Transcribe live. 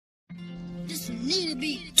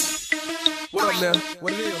What up, man?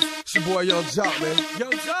 What it is? It's your boy Young Jock, man.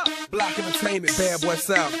 Young Jock. Block Entertainment, Bad Boy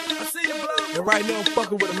South. I see you, bro. And right now I'm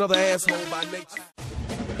fucking with another asshole by nature.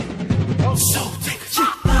 Oh, so take a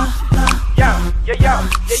shot. Yo.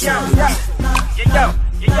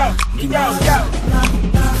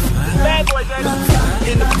 Bad boy, baby.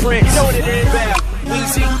 In the Prince. You know what it is, man.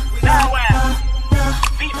 Weezy. Now out.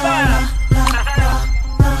 B5.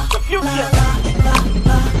 The future.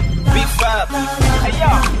 B5. Hey, yo.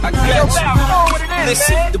 I got you.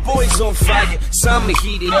 Listen, the boy's on fire, so I'ma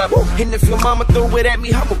heat it up. And if your mama throw it at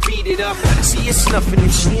me, I'ma beat it up. See, it's nothing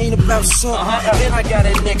if she ain't about something. Then I got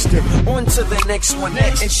it next her, on to the next one.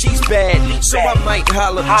 And she's bad, so I might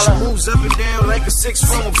holler. She moves up and down like a 6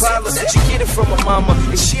 from Apollo. She get it from her mama,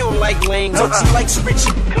 and she don't like lame. But she likes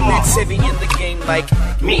Richard, that's heavy in the game like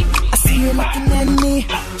me. I see you looking at me,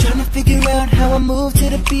 trying to figure out how I move to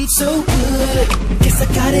the beat so good. Guess I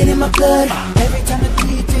got it in my blood. Every time the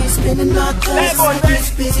DJ spinning my thoughts,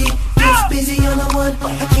 gets busy on the one.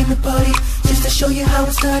 I came to party just to show you how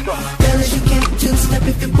it's done. Fellas, you can two-step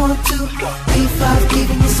if you want to. B5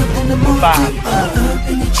 giving you something to move to.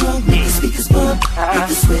 In the trunk, make the speakers bump. Hit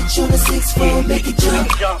the switch on the 6-4, make it jump.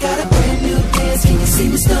 Got a brand new dance, can you see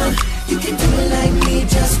me stun? You can do it like me,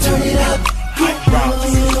 just turn it up.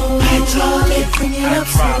 Hydraulic, bring it up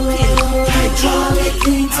slow. Hydraulic,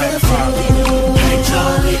 lean to the floor.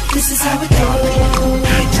 Hydraulic, this is how it goes.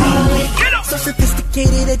 Hydraulic, so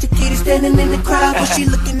sophisticated, educated, standing in the crowd. But she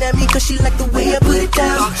looking at me cause she like the way I put it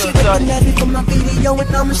down. She looking at me for my video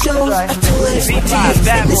and all my shows. I told her it's my tears,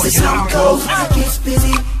 and this is how it goes.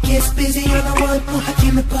 Gets busy on the one. I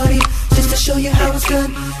came to party just to show you how it's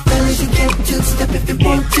done. Fellas, you can two-step if you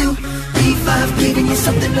want to. B5 giving you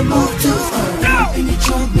something to move to. In your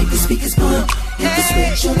trunk, make the speakers bump. Hit the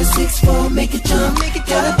switch on the 6-4, make it jump.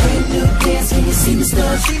 Got a brand new dance, can you see me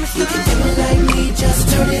stun? You can do it like me, just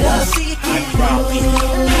turn it up.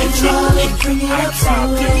 Hydraulic, bring it up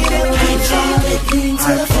slow. Hydraulic, lean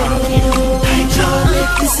to the floor. Hydraulic,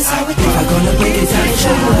 this is how it goes. If I'm gonna break it down and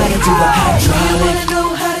show you how to do the hydraulic. You wanna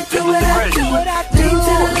know how to do what I do? Lean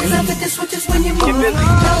to the left, I fit the switches when you move.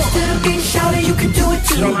 Bounce to the beat, shout it, you can do it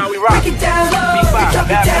too. Break it down, drop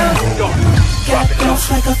it down. Got bounce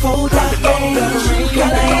like a fold-out game. Girl,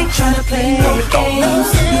 I ain't tryna play no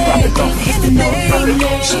games. Hit the name.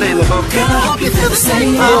 Girl, I hope you feel the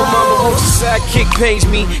same. Little mama, won't your sidekick page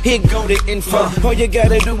me? Here go the info. All you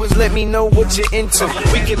gotta do is let me know what you're into.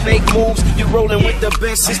 We can make moves. You rolling with the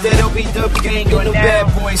best. It's that LB gang and the bad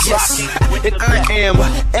boys. Yes, and I am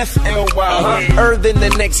FLY. Than the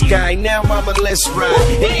next guy. Now mama, let's ride.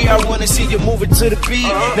 And yeah, I wanna see you move it to the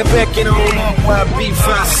beat. Now back it on up while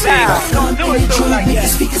B5 sings. Make the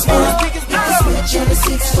speakers bump. Hit the switch on the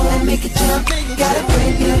 6-4, make it jump. Got a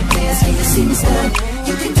brand new dance, can you see me stun?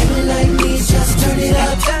 You can do it like me, just turn it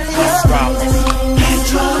up.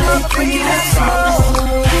 Hydraulic, bring it up slow.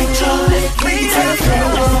 Hydraulic, bring it to the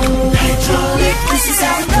floor. Hydraulic, this is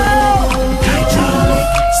how it goes. Hydraulic,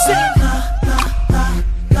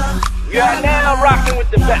 You are now rocking with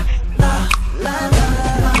the best.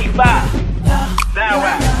 B5. Now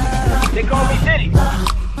out. They call me Diddy.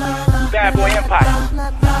 Bad Boy Empire.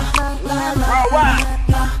 Worldwide.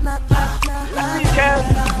 I see you, Kaz.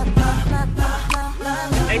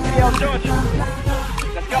 ATL Georgia.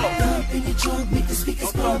 Let's go. in your trunk, make the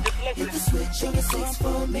speakers bump. Hit the switch on the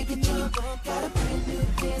 6-4, make it jump. Got a brand new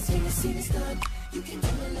dance, can you see me stun? You can do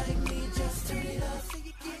it like me, just turn it up so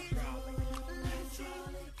you get it on.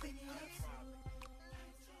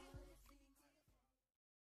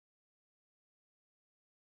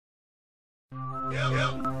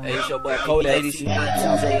 Hey, it's your boy Cody, 86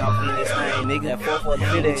 Tuesday off in this thing, nigga. That 4 the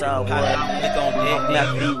video, y'all, boy. Click on that, black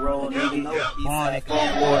beat roll, nigga. On that 4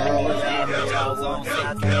 roll, and y'all was on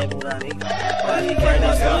South Carolina, nigga. Why me crank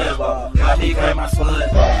my sludge ball? Why me crank my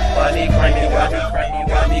sludge ball? Why me crank me? Why me crank me?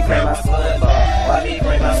 Why me crank my sludge ball? Why me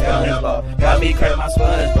crank my sludge ball? Why me crank my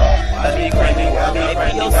sludge ball? Why me crank me? Why me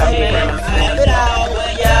crank me? Why me crank my sludge ball?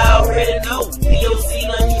 Well, y'all already know. POC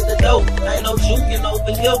done hit the dope. Ain't no juking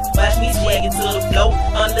over here. Watch me swag it to the flow.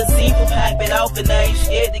 Under seafood, pop it off, and I ain't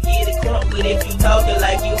scared to get it crunk. But if you talking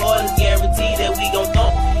like you hard, it's guaranteed that we gon'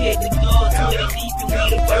 thump. Hit the club, 20 deep, and we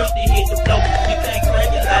the first to hit the flow. You can't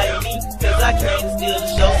crank it like me, cause I can't steal the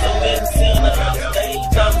show. So in the center of the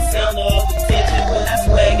stage, I'm the center of attention. When I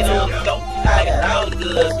swag it on the go, I got all the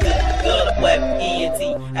goods, good up weapon, ENT.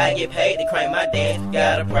 I get paid to crank my dance.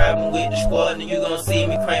 Got a problem with the squad, and you gon' see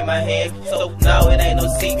me crank my hands. So no, it ain't no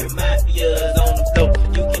secret, mafia's on the floor.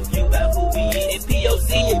 You can view out who we is. POC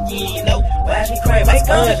again, you know. watch me crank my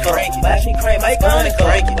gun crank it, watch me crank my gun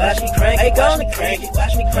crank it, watch me crank my gun crank it,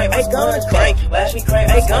 watch me crank my gun crank it, watch me crank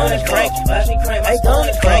my gun crank it, watch me crank my gun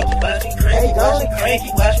crank it, watch me crank my gun crank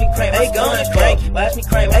it, watch me crank my gun crank it, watch me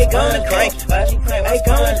crank my gun crank it, watch me crank my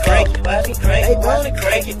gun crank it, watch me crank my gun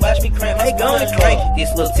crank it, watch me crank my gun crank it.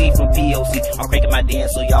 This little T from POC, I'm cranking my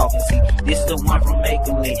dance so y'all can see. This is the one from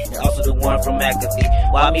Make-A-Believe, and also the one from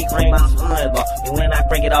McAfee. While me crank my SpongeBob, and when I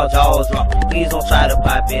crank it all jaws drop. Please don't try to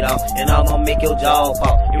pop it off, and I'm gonna make your jaw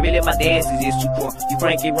fall. And really my dances is too poor. You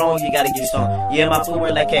crank it wrong, you gotta get stung. Yeah, my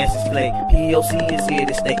footwork like Cassius Clay. POC is here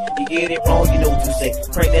to stay. You get it wrong, you know what to say.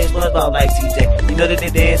 Crank that SpongeBob like CJ. You know that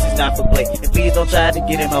the dance is not for play. And please don't try to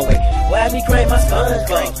get in my way. Watch me crank my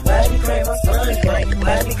SpongeBob. Watch me crank my SpongeBob.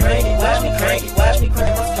 Watch me crank it. Watch me crank it. Watch me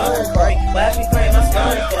crank my SpongeBob. Watch me crank my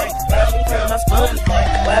SpongeBob. Watch me crank my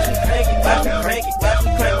SpongeBob. Watch me crank it. Watch me crank it. Watch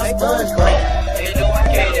me crank my SpongeBob. They know I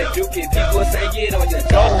can't do it. People say get on your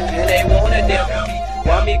toe, and they wanna damn me.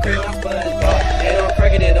 Why me crank my SpongeBob? And I'm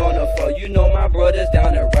cranking it on the floor. You know my brother's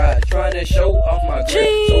down the ride, trying to show off my grip.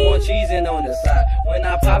 So I'm cheesing on the side. When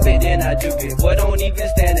I pop it, then I juke it. But don't even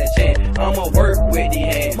stand a chance. I'ma work with the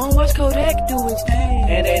hands. Mom, watch Kodak do his thing.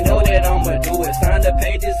 And they know that I'ma do it. Sign the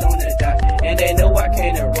pages on the dot. And they know I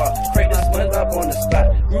can't rock. Crank the SpongeBob on the spot.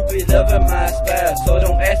 Group 11 my style. So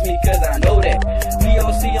don't ask me cause I know that.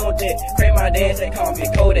 POC on deck. Crank my dance, they call me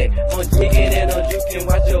Kodak. I'm jigging and I'm juking.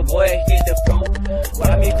 Watch your boy hit the floor.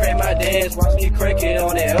 Why me crank my dance? Watch me crank it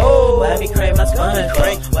on that. Oh, why me crank my SpongeBob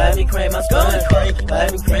crank? Why me crank my SpongeBob crank? Why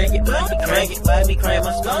me crank it? Why me crank it? Why me crank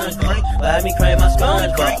my SpongeBob crank? Why me crank my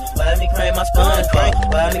SpongeBob crank? Why me crank my SpongeBob crank?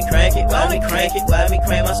 Why me crank it? Why me crank it? Why me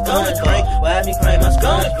crank my SpongeBob crank? Why me crank my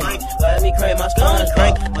SpongeBob crank? Why me crank my SpongeBob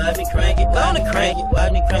crank? Why me crank it? Why me crank it? Why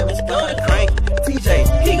me crank my SpongeBob crank? TJ,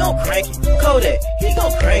 he gon' crank it. Kodak, he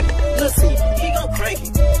gon' crank it. Lil C, he gon' crank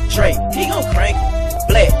it. Trey, he gon' crank it.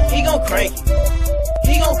 Black, he gon' crank it.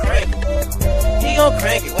 He gon' crank it. He gon'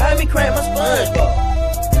 crank it. Why me crank my SpongeBob?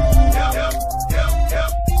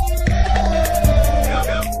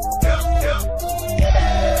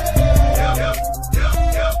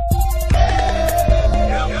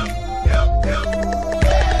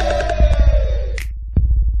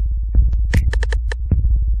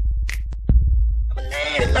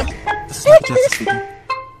 This is Michael Jackson speaking.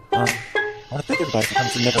 I want to thank everybody for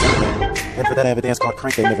coming to Neverland. And for that, I have a dance called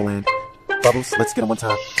Crank That Neverland. Bubbles, let's get them one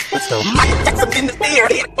time. Let's go. Michael Jackson in the air,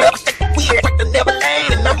 hit it well, shake it weird, like the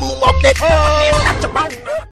Neverland, and I move off that.